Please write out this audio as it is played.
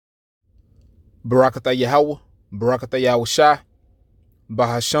Barakatah Yahweh, Barakatah Yahweh Shai,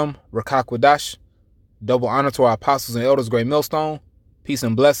 Bahasham, Rakakwadash. Double honor to our apostles and elders, great millstone. Peace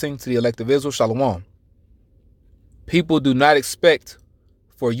and blessing to the elect of Israel. Shalom. People do not expect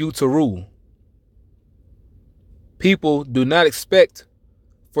for you to rule. People do not expect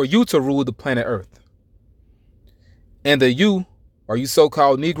for you to rule the planet Earth. And the you are you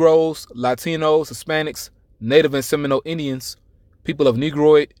so-called Negroes, Latinos, Hispanics, Native and Seminole Indians, people of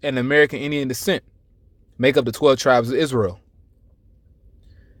Negroid and American Indian descent, make up the 12 tribes of Israel,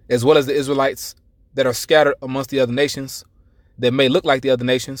 as well as the Israelites that are scattered amongst the other nations that may look like the other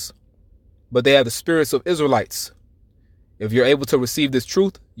nations, but they have the spirits of Israelites. If you're able to receive this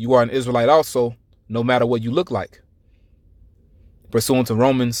truth, you are an Israelite also, no matter what you look like. Pursuant to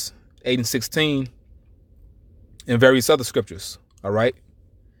Romans 8:16 and various other scriptures, all right?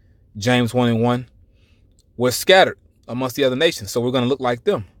 James 1:1, we're scattered amongst the other nations, so we're going to look like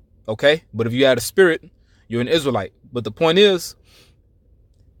them, okay? But if you have a spirit, you're an Israelite. But the point is,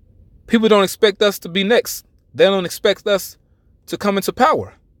 people don't expect us to be next. They don't expect us to come into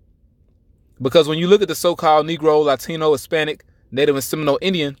power. Because when you look at the so-called Negro, Latino, Hispanic, Native and Seminole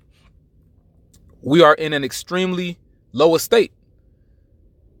Indian, we are in an extremely low estate.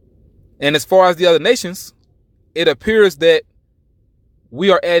 And as far as the other nations, it appears that we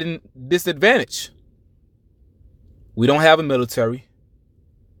are at a disadvantage. We don't have a military.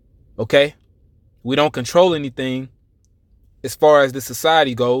 Okay? We don't control anything as far as the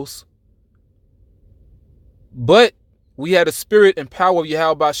society goes. But we have the spirit and power of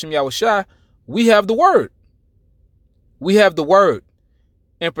Yahweh Hashem Yahweh Shai. We have the word. We have the word.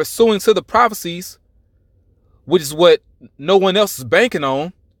 And pursuing to the prophecies, which is what no one else is banking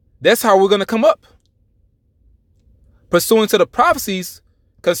on, that's how we're going to come up. Pursuing to the prophecies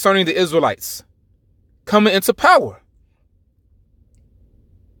concerning the Israelites coming into power.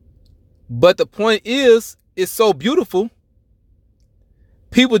 But the point is, it's so beautiful.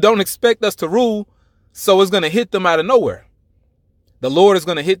 People don't expect us to rule, so it's going to hit them out of nowhere. The Lord is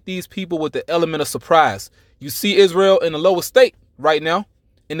going to hit these people with the element of surprise. You see Israel in a lower state right now,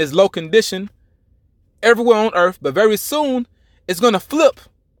 in this low condition, everywhere on earth, but very soon it's going to flip.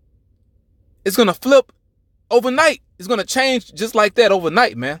 It's going to flip overnight. It's going to change just like that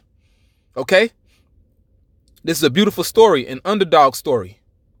overnight, man. Okay? This is a beautiful story, an underdog story.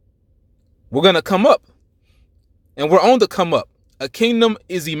 We're going to come up, and we're on the come up. A kingdom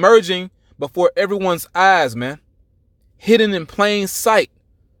is emerging before everyone's eyes, man. Hidden in plain sight.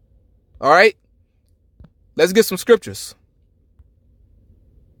 All right? Let's get some scriptures.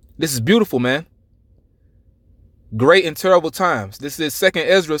 This is beautiful, man. Great and terrible times. This is 2nd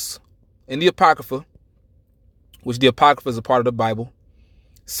Esdras in the Apocrypha, which the Apocrypha is a part of the Bible.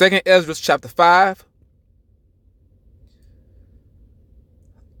 2nd Esdras chapter 5.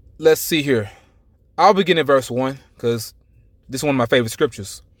 Let's see here. I'll begin in verse 1 because this is one of my favorite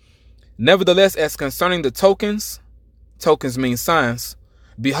scriptures. Nevertheless, as concerning the tokens mean signs,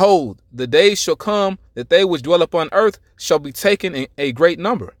 behold, the days shall come that they which dwell upon earth shall be taken in a great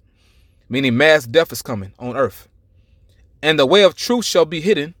number, meaning mass death is coming on earth. And the way of truth shall be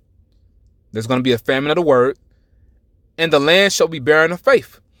hidden. There's going to be a famine of the word, and the land shall be barren of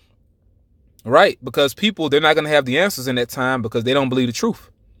faith. Right? Because people, they're not going to have the answers in that time because they don't believe the truth.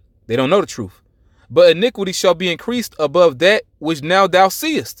 They don't know the truth. But iniquity shall be increased above that which now thou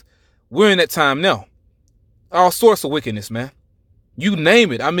seest. We're in that time now. All sorts of wickedness, man. You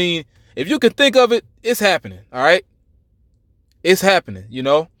name it. I mean, if you can think of it, it's happening. All right? It's happening, you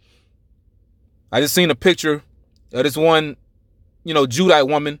know. I just seen a picture of this one, Judite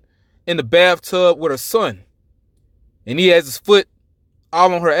woman in the bathtub with her son. And he has his foot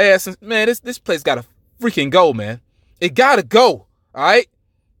all on her ass. And man, this place got to freaking go, man. It got to go. All right?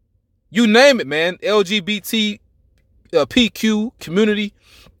 You name it, man. LGBT, PQ, community,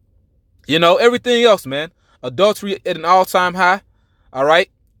 everything else, man. Adultery at an all-time high, all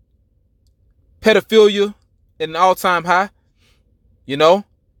right? Pedophilia at an all-time high,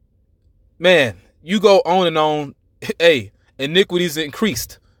 Man, you go on and on. Hey, iniquities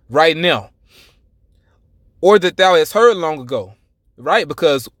increased right now. Or that thou hast heard long ago, right?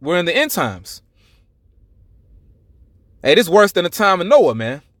 Because we're in the end times. Hey, this is worse than the time of Noah,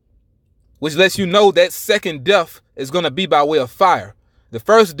 man. Which lets you know that second death is going to be by way of fire. The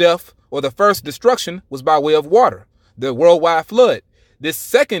first death or the first destruction was by way of water, the worldwide flood. This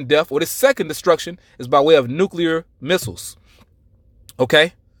second death or this second destruction is by way of nuclear missiles.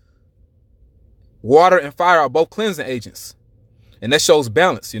 Okay? Water and fire are both cleansing agents. And that shows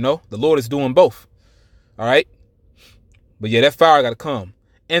balance, The Lord is doing both. All right? But yeah, that fire got to come.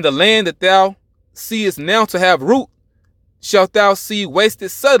 And the land that thou seest now to have root, shalt thou see wasted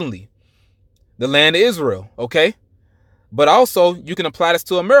suddenly. the land of Israel, okay? But also, you can apply this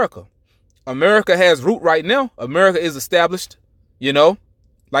to America. America has root right now. America is established, you know,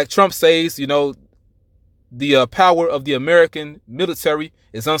 like Trump says, you know, the power of the American military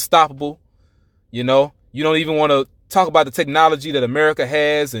is unstoppable. You know, you don't even want to talk about the technology that America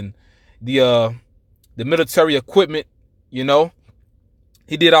has and the military equipment. You know,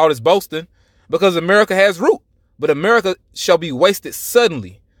 he did all this boasting because America has root, but America shall be wasted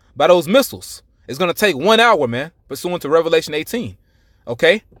suddenly by those missiles. It's going to take 1 hour, man, pursuant to Revelation 18.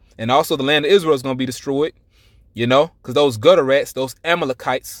 Okay. And also the land of Israel is going to be destroyed, you know, because those gutter rats, those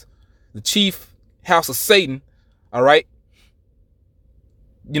Amalekites, the chief house of Satan. All right.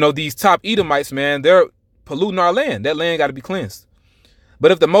 You know, these top Edomites, man, they're polluting our land. That land got to be cleansed.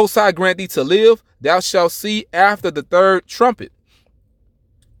 But if the Most High grant thee to live, thou shalt see after the third trumpet.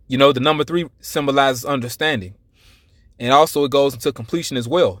 You know, the number 3 symbolizes understanding. And also it goes into completion as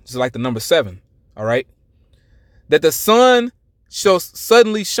well, just like the number 7. All right. That the sun shall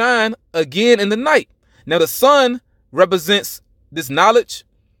suddenly shine again in the night. Now, the sun represents this knowledge,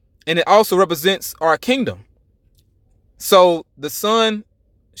 and it also represents our kingdom. So the sun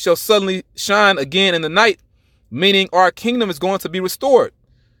shall suddenly shine again in the night, meaning our kingdom is going to be restored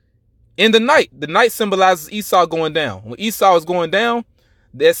in the night. The night symbolizes Esau going down. When Esau is going down,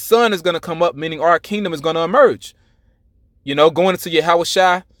 that sun is going to come up, meaning our kingdom is going to emerge. You know, going into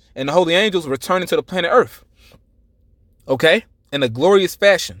Yahushua and the holy angels returning to the planet Earth. Okay? In a glorious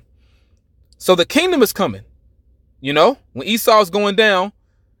fashion. So the kingdom is coming. You know, when Esau is going down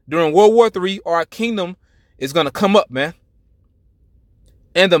during World War III, our kingdom is going to come up, man.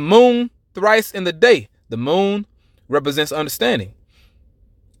 And the moon thrice in the day. The moon represents understanding.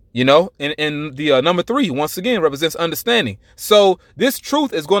 You know, and the number 3, once again, represents understanding. So this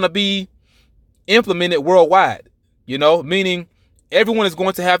truth is going to be implemented worldwide, you know, meaning everyone is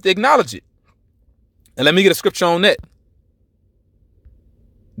going to have to acknowledge it. And let me get a scripture on that.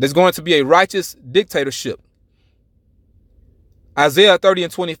 There's going to be a righteous dictatorship. Isaiah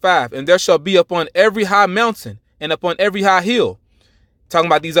 30:25, and there shall be upon every high mountain and upon every high hill. Talking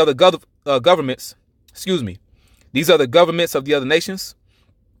about these other governments. Excuse me. These are the governments of the other nations.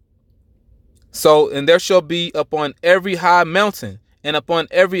 So, and there shall be upon every high mountain and upon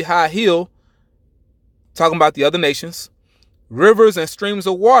every high hill, talking about the other nations, rivers and streams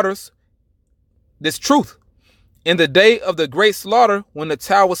of waters, this truth, in the day of the great slaughter when the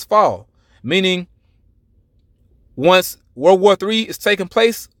towers fall. Meaning, once World War III is taking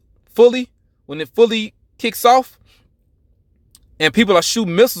place fully, when it fully kicks off, and people are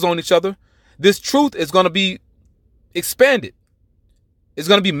shooting missiles on each other, this truth is going to be expanded. It's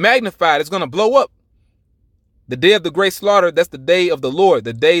going to be magnified. It's going to blow up. The day of the great slaughter, that's the day of the Lord,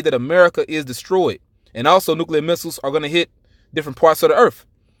 the day that America is destroyed. And also nuclear missiles are going to hit different parts of the earth.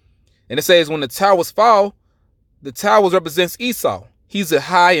 And it says when the towers fall, the towers represents Esau. He's a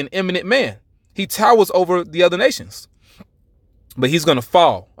high and eminent man. He towers over the other nations. But he's going to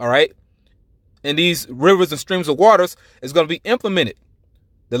fall, all right? And these rivers and streams of waters is going to be implemented.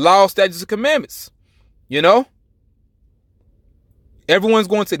 The law, statutes, and commandments, you know? Everyone's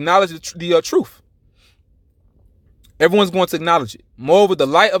going to acknowledge the truth. Everyone's going to acknowledge it. Moreover, the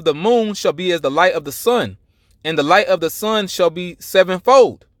light of the moon shall be as the light of the sun, and the light of the sun shall be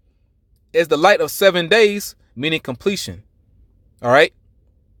sevenfold, as the light of 7 days, meaning completion. All right?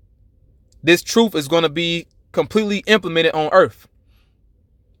 This truth is going to be completely implemented on earth.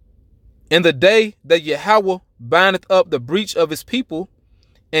 In the day that Yahweh bindeth up the breach of his people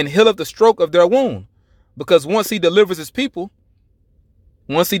and healeth the stroke of their wound. Because once he delivers his people,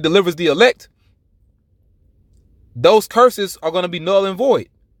 once he delivers the elect, those curses are going to be null and void.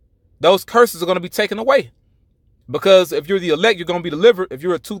 Those curses are going to be taken away. Because if you're the elect, you're going to be delivered. If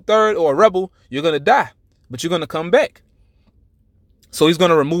you're a 2/3 or a rebel, you're going to die. But you're going to come back. So he's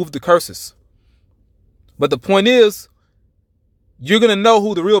going to remove the curses. But the point is, you're going to know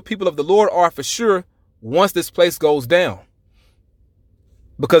who the real people of the Lord are for sure once this place goes down.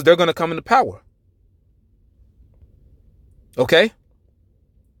 Because they're going to come into power. Okay?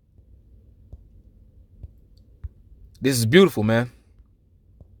 This is beautiful, man.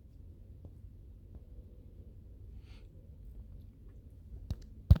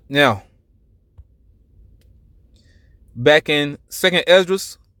 Now, back in 2nd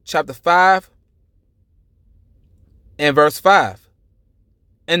Esdras, chapter 5 and verse 5.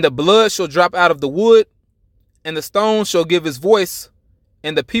 And the blood shall drop out of the wood, and the stone shall give his voice,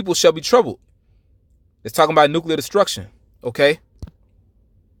 and the people shall be troubled. It's talking about nuclear destruction, okay?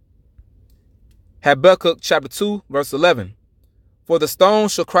 Habakkuk chapter 2, verse 11. For the stone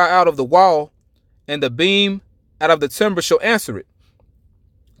shall cry out of the wall, and the beam out of the timber shall answer it.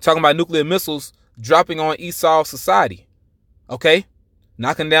 Talking about nuclear missiles dropping on Esau society. Okay?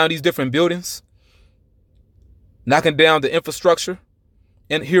 Knocking down these different buildings. Knocking down the infrastructure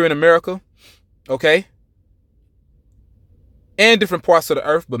here in America. Okay? And different parts of the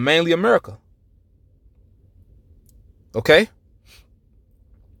earth, but mainly America. Okay?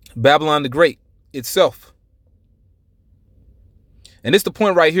 Babylon the Great itself. And it's the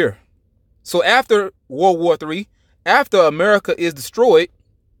point right here. So after World War III, after America is destroyed,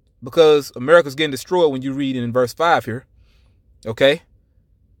 because America's getting destroyed when you read in verse 5 here, okay?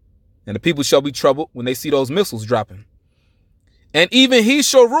 And the people shall be troubled when they see those missiles dropping. And even he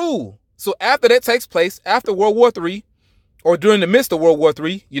shall rule. So after that takes place, after World War III, or during the midst of World War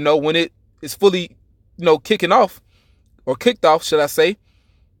III, when it is fully, kicking off, or kicked off, should I say,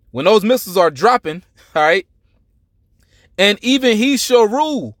 when those missiles are dropping, all right, and even he shall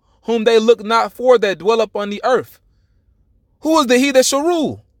rule, whom they look not for that dwell upon the earth. Who is the he that shall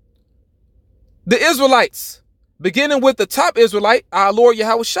rule? The Israelites, beginning with the top Israelite, our Lord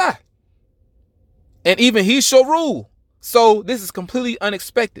Yahushua. And even he shall rule. So this is completely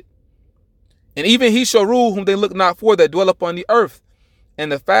unexpected. And even he shall rule, whom they look not for that dwell upon the earth.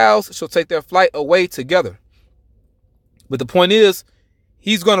 And the fowls shall take their flight away together. But the point is,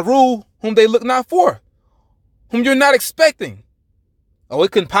 he's going to rule whom they look not for, whom you're not expecting. Oh,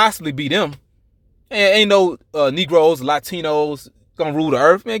 it couldn't possibly be them. Ain't no Negroes, Latinos gonna rule the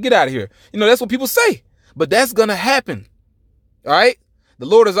earth. Man, get out of here. That's what people say. But that's gonna happen. All right? The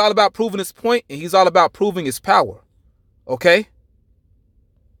Lord is all about proving his point, and he's all about proving his power. Okay?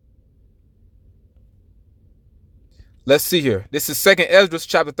 Let's see here. This is 2nd Ezra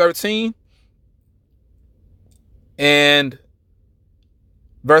chapter 13 and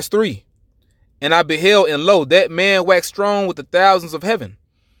verse 3. And I beheld, and lo, that man waxed strong with the thousands of heaven.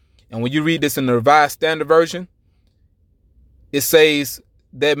 And when you read this in the Revised Standard Version, it says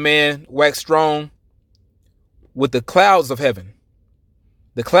that man waxed strong with the clouds of heaven.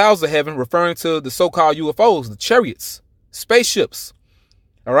 The clouds of heaven referring to the so-called UFOs, the chariots, spaceships.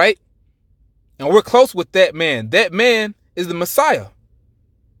 All right? And we're close with that man. That man is the Messiah.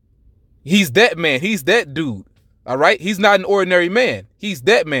 He's that man. He's that dude. All right? He's not an ordinary man. He's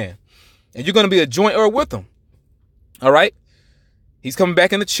that man. And you're going to be a joint heir with him. All right? He's coming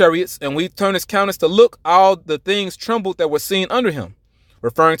back in the chariots, and we turn his countenance to look, all the things trembled that were seen under him,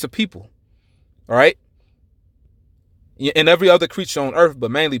 referring to people. All right? And every other creature on earth,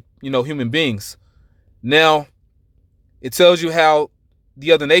 but mainly, human beings. Now, it tells you how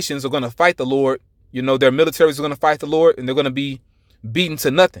the other nations are going to fight the Lord. Their militaries are going to fight the Lord, and they're going to be beaten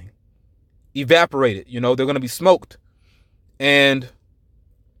to nothing, evaporated. They're going to be smoked. And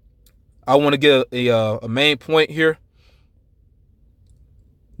I want to get a main point here.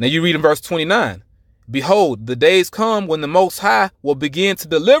 Now you read in verse 29. Behold, the days come when the Most High will begin to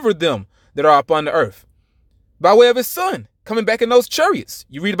deliver them that are upon the earth, by way of his son, coming back in those chariots.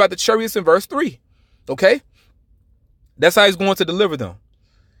 You read about the chariots in verse 3. Okay? That's how he's going to deliver them.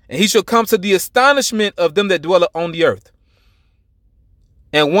 And he shall come to the astonishment of them that dwell on the earth.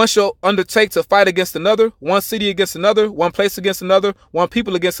 And one shall undertake to fight against another, one city against another, one place against another, one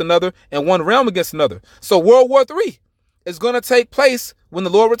people against another, and one realm against another. So World War III is going to take place when the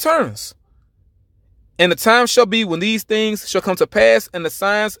Lord returns. And the time shall be when these things shall come to pass, and the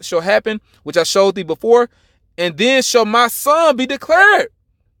signs shall happen, which I showed thee before. And then shall my son be declared.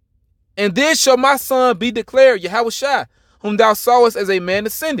 And then shall my son be declared, Yahushua, whom thou sawest as a man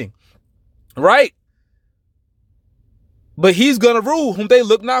ascending. Right? But he's going to rule whom they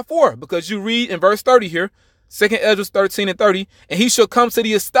look not for, because you read in verse 30 here, 2nd Ezra 13 and 30, and he shall come to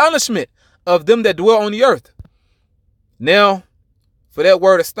the astonishment of them that dwell on the earth. Now, for that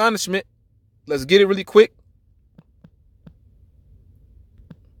word astonishment, let's get it really quick.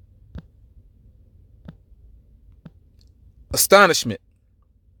 Astonishment.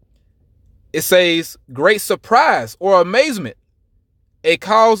 It says great surprise or amazement, a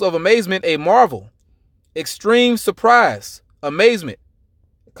cause of amazement, a marvel. Extreme surprise, amazement,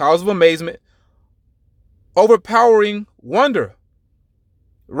 cause of amazement, overpowering wonder.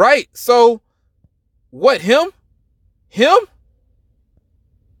 Right. So what, him?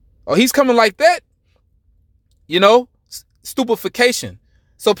 Oh, he's coming like that? Stupefaction.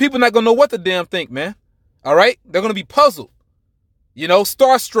 So people not going to know what to damn think, man. All right. They're going to be puzzled,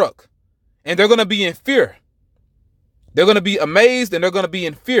 starstruck, and they're going to be in fear. They're going to be amazed, and they're going to be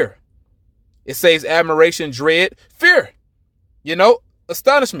in fear. It says admiration, dread, fear,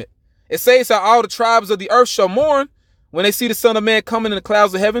 astonishment. It says how all the tribes of the earth shall mourn when they see the Son of Man coming in the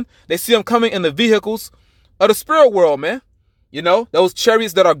clouds of heaven. They see him coming in the vehicles of the spirit world, man. Those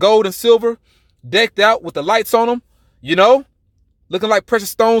chariots that are gold and silver, decked out with the lights on them, looking like precious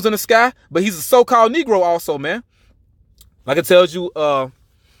stones in the sky, but he's a so-called Negro also, man. Like it tells you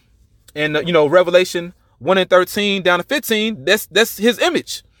in Revelation 1:13 down to 15, that's his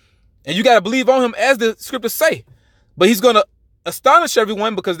image. And you got to believe on him as the scriptures say. But he's going to astonish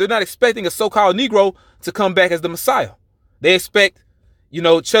everyone because they're not expecting a so-called Negro to come back as the Messiah. They expect,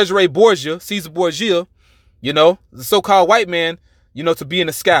 Cesare Borgia, Caesar Borgia, the so-called white man, to be in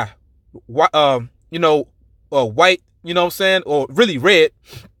the sky. White, you know what I'm saying? Or really red,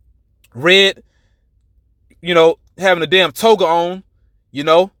 having a damn toga on,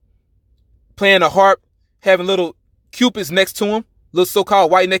 playing a harp, having little cupids next to him, little so-called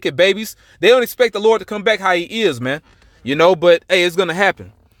white naked babies. They don't expect the Lord to come back how he is, man. But hey, it's going to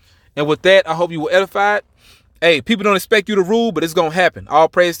happen. And with that, I hope you were edified. Hey, people don't expect you to rule, but it's going to happen. All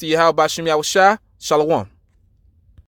praise to Yahweh B'Shem Yahushua. Shalom.